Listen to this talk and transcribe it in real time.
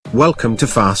Welcome to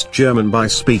Fast German by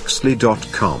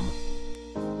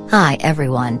Speaksly.com. Hi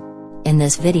everyone. In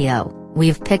this video,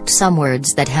 we've picked some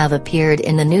words that have appeared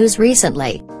in the news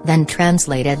recently, then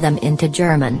translated them into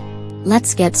German.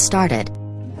 Let's get started.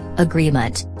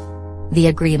 Agreement. The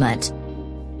agreement.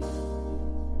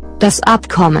 Das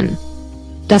Abkommen.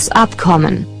 Das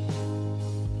Abkommen.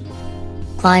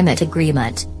 Climate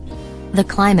agreement. The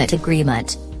climate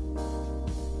agreement.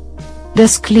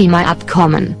 Das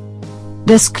Klimaabkommen.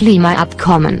 Das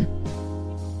Klimaabkommen.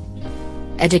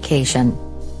 Education.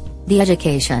 The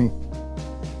education.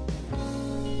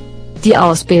 Die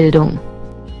Ausbildung.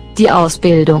 Die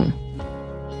Ausbildung.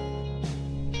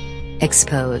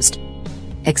 Exposed.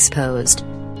 Exposed.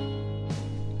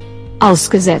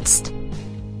 Ausgesetzt.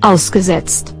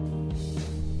 Ausgesetzt.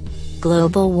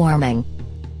 Global warming.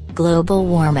 Global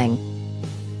warming.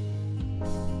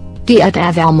 Die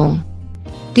Erderwärmung.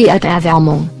 Die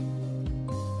Erderwärmung.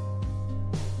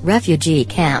 Refugee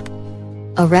camp.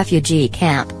 A refugee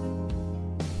camp.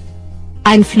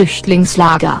 Ein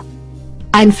Flüchtlingslager.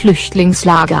 Ein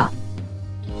Flüchtlingslager.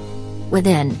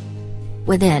 Within.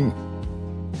 Within.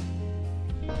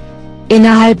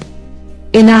 Innerhalb.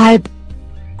 Innerhalb.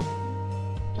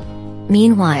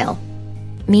 Meanwhile.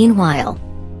 Meanwhile.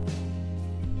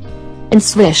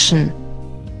 Inzwischen.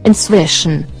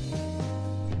 Inzwischen.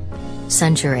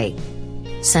 Century.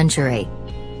 Century.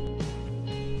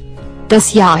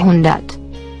 Das Jahrhundert.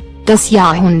 Das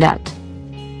Jahrhundert.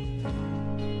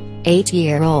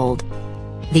 8-year-old.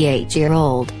 The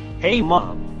 8-year-old. Hey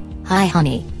mom. Hi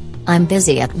honey. I'm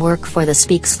busy at work for the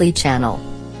Speaksly channel.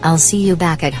 I'll see you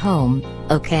back at home,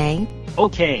 okay?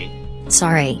 Okay.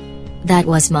 Sorry. That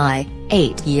was my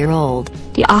 8-year-old.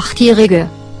 Die Achtjährige.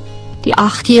 Die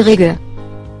Achtjährige.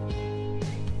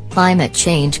 Climate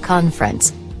Change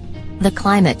Conference. The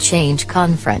Climate Change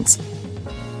Conference.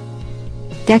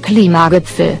 Der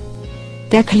Klimagipfel.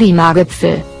 Der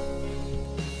Klimagipfel.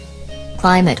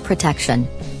 Climate Protection.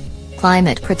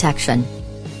 Climate Protection.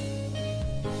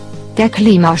 Der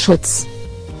Klimaschutz.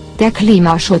 Der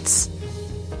Klimaschutz.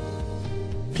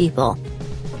 People.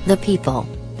 The people.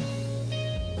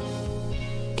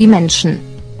 Die Menschen.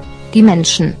 Die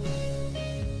Menschen.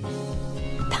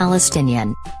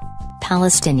 Palestinian.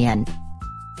 Palestinian.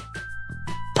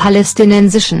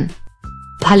 Palästinensischen.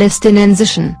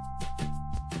 Palästinensischen.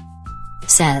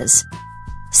 Says.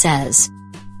 Says.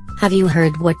 Have you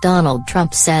heard what Donald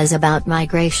Trump says about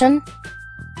migration?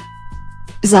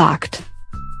 Sagt.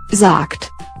 Sagt.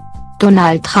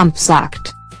 Donald Trump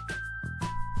sagt.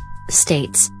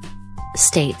 States.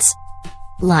 States.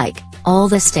 Like, all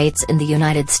the states in the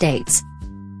United States.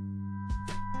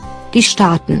 Die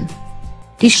Staaten.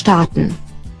 Die Staaten.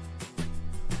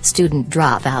 Student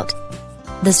dropout.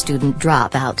 The student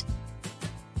dropout.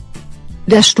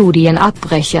 Der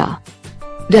Studienabbrecher.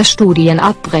 Der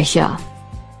Studienabbrecher.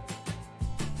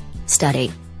 Study.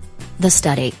 The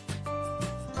study.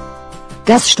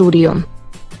 Das Studium.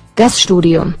 Das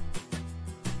Studium.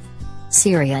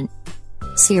 Syrian.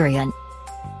 Syrian.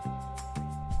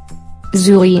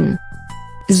 Syrien.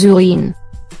 Syrien.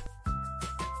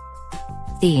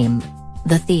 Theme.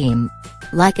 The theme.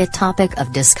 Like a topic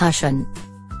of discussion.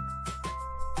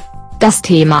 Das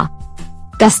Thema.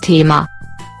 Das Thema.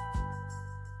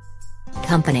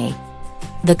 Company.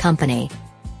 The company.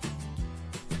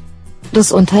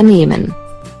 Das Unternehmen.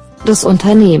 Das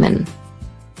Unternehmen.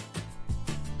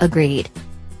 Agreed.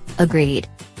 Agreed.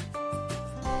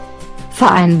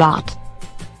 Vereinbart.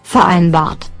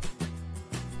 Vereinbart.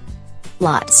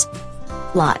 Lots.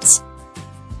 Lots.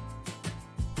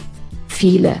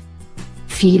 Viele.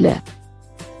 Viele.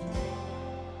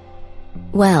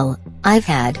 Well, I've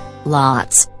had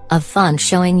lots of fun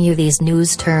showing you these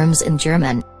news terms in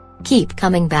German. Keep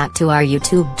coming back to our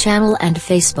YouTube channel and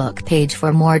Facebook page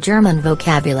for more German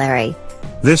vocabulary.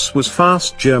 This was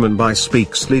Fast German by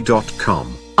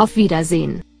Speaksly.com. Auf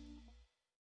Wiedersehen.